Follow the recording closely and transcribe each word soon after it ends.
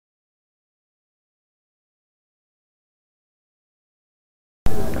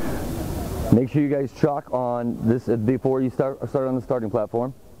Make sure you guys chalk on this before you start on the starting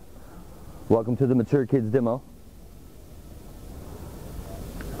platform. Welcome to the Mature Kids demo.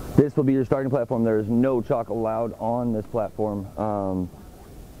 This will be your starting platform. There is no chalk allowed on this platform.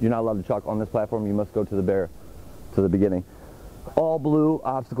 You're not allowed to chalk on this platform. You must go to the beginning. All blue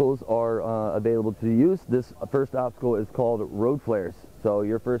obstacles are available to use. This first obstacle is called road flares. So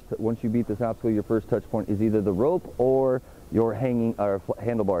once you beat this obstacle, your first touch point is either the rope or your hanging or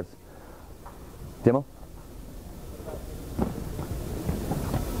handlebars. Demo.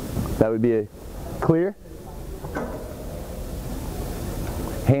 That would be a clear.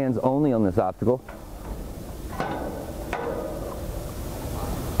 Hands only on this obstacle.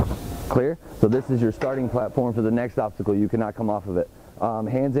 Clear. So this is your starting platform for the next obstacle. You cannot come off of it.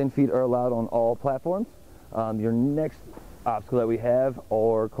 Hands and feet are allowed on all platforms. Your next obstacle that we have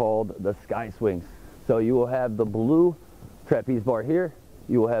are called the sky swings. So you will have the blue trapeze bar here.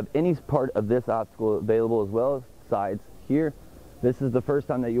 You will have any part of this obstacle available as well as sides here. This is the first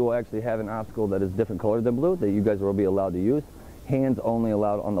time that you will actually have an obstacle that is different color than blue that you guys will be allowed to use. Hands only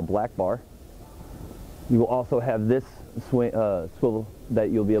allowed on the black bar. You will also have this swivel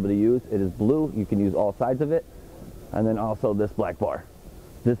that you'll be able to use. It is blue. You can use all sides of it. And then also this black bar.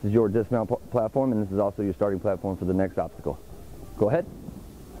 This is your dismount platform, and this is also your starting platform for the next obstacle. Go ahead.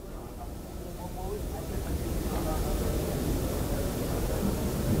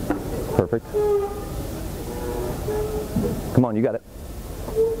 Perfect. Come on, you got it.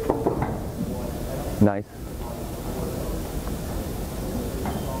 Nice.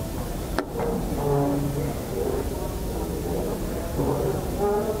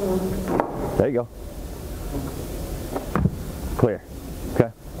 There you go. Clear.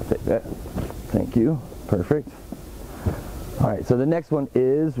 Okay, I'll take that. Thank you. Perfect. All right, so the next one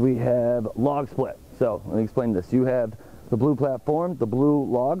is we have log split. So let me explain this. You have the blue platform, the blue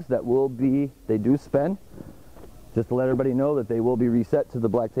logs that will be, they do spin. Just to let everybody know that they will be reset to the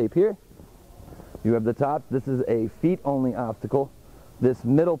black tape here. You have the top. This is a feet only obstacle. This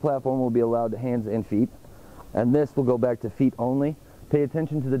middle platform will be allowed to hands and feet. And this will go back to feet only. Pay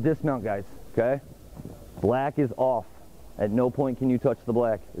attention to the dismount, guys, okay? Black is off. At no point can you touch the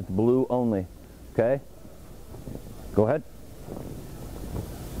black. It's blue only, okay? Go ahead.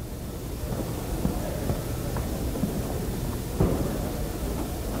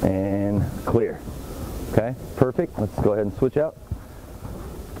 And clear. Okay, perfect. Let's go ahead and switch out.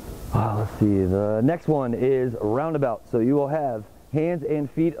 Let's see, the next one is roundabout. So you will have hands and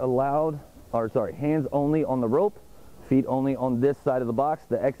feet allowed, or sorry, hands only on the rope, feet only on this side of the box.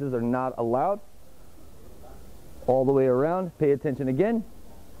 The X's are not allowed. All the way around, pay attention again.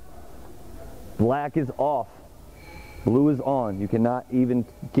 Black is off. Blue is on. You can't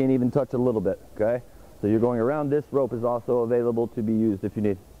even touch a little bit, okay? So you're going around. This rope is also available to be used if you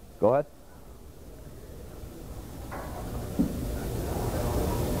need. Go ahead.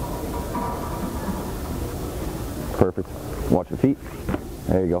 Perfect. Watch your feet.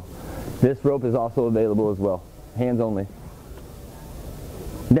 There you go. This rope is also available as well. Hands only.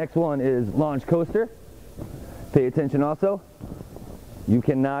 Next one is launch coaster. Pay attention also. You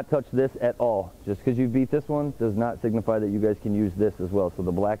cannot touch this at all. Just because you beat this one does not signify that you guys can use this as well. So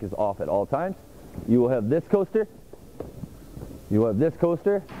the black is off at all times. You will have this coaster. You will have this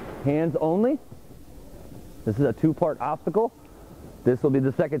coaster. Hands only. This is a two-part obstacle. This will be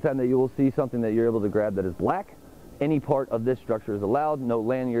the second time that you will see something that you're able to grab that is black. Any part of this structure is allowed. No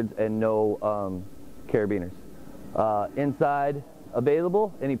lanyards and no carabiners. Inside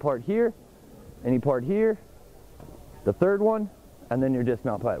available. Any part here. Any part here. The third one. And then your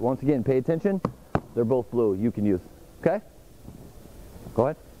dismount plat. Once again, pay attention. They're both blue. You can use. Okay? Go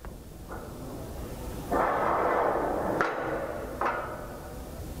ahead.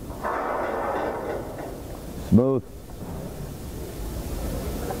 Smooth.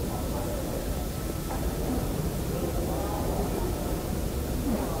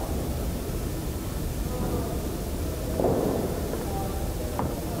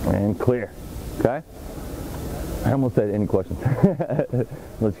 And clear. Okay? I almost said any questions.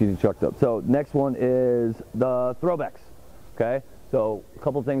 Let's get you chucked up. So next one is the throwbacks. Okay? So a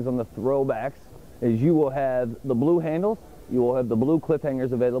couple things on the throwbacks is you will have the blue handles, you will have the blue clip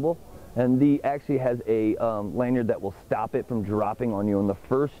hangers available, and the actually has a lanyard that will stop it from dropping on you on the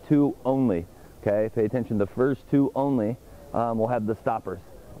first two only. Okay? Pay attention. The first two only will have the stoppers.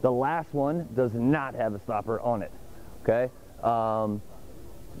 The last one does not have a stopper on it. Okay?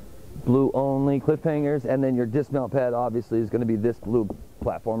 Blue only cliffhangers, and then your dismount pad obviously is going to be this blue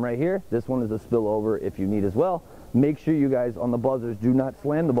platform right here. This one is a spillover if you need as well. Make sure you guys on the buzzers do not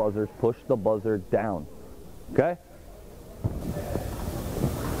slam the buzzers, push the buzzer down. Okay?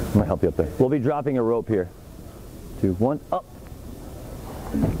 I'm gonna help you up there. We'll be dropping a rope here. 2, 1, up.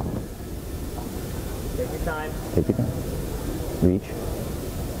 Take your time. Take your time. Reach.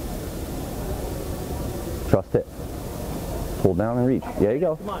 Trust it. Pull down and reach. There you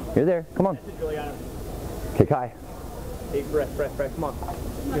go. Come on. You're there. Come on. That's it, Juliana. Kick high. Deep breath, breath, breath. Come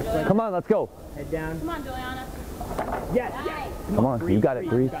on. Come on, let's go. Head down. Come on, Juliana. Yes. Nice. Yes. Come on. You got it.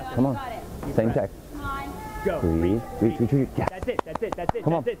 Breathe. Come on. Got it. Same breath. tech. Come on. Go. Breathe. Reach, reach, reach. Yes. That's it. That's it. That's it.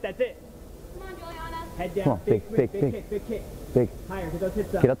 Come on. That's it. That's it. Come on, Juliana. Head down. Come on. Big, swing, big, big big. kick, big kick. Big. Higher. Get those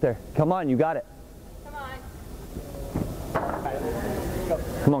hips up. Get up there. Come on. You got it. Come on.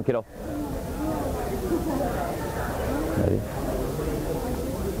 Come on, kiddo. Ready?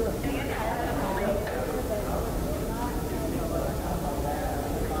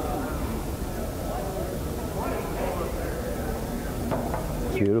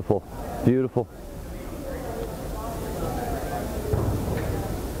 Beautiful. Beautiful.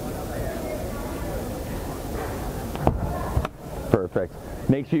 Perfect.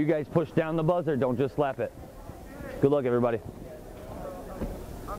 Make sure you guys push down the buzzer. Don't just slap it. Good luck, everybody.